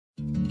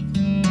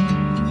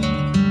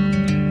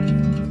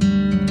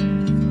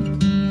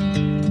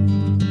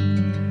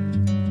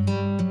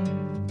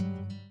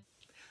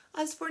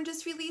Usborne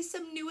just released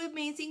some new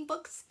amazing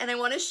books and I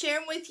want to share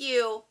them with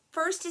you.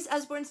 First is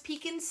Usborne's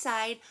Peek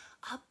Inside,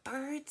 A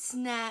Bird's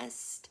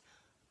Nest.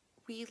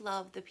 We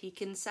love the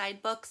Peek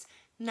Inside books,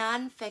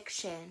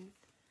 nonfiction.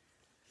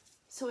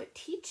 So it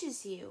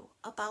teaches you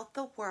about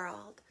the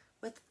world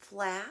with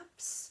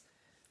flaps,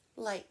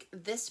 like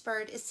this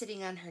bird is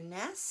sitting on her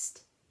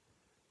nest.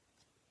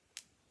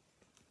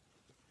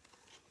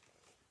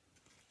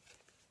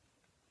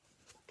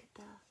 Look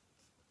at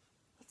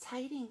what's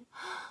hiding.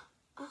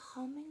 A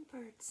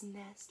hummingbird's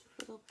nest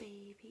with little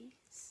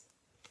babies.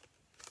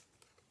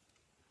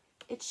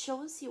 It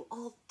shows you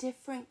all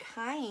different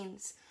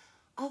kinds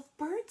of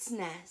birds'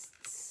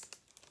 nests,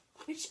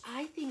 which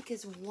I think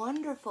is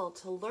wonderful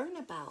to learn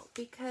about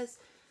because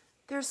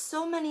there's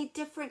so many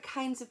different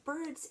kinds of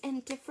birds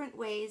and different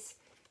ways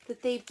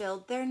that they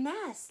build their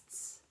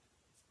nests.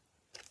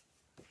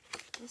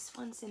 This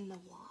one's in the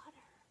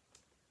water,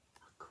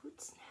 a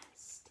coot's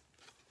nest.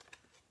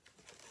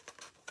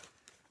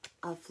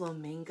 A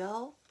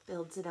flamingo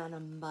builds it on a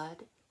mud,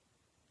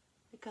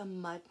 like a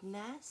mud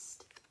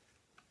nest.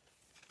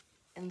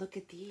 And look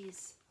at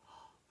these,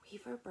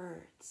 weaver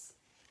birds.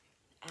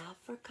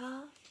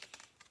 Africa.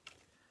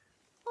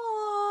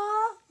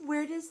 Aww,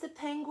 where does the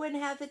penguin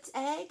have its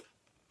egg?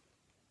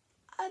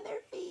 On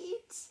their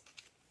feet.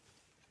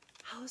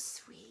 How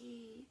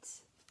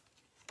sweet.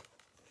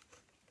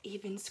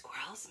 Even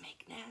squirrels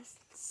make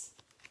nests.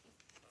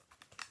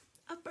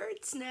 A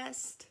bird's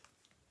nest.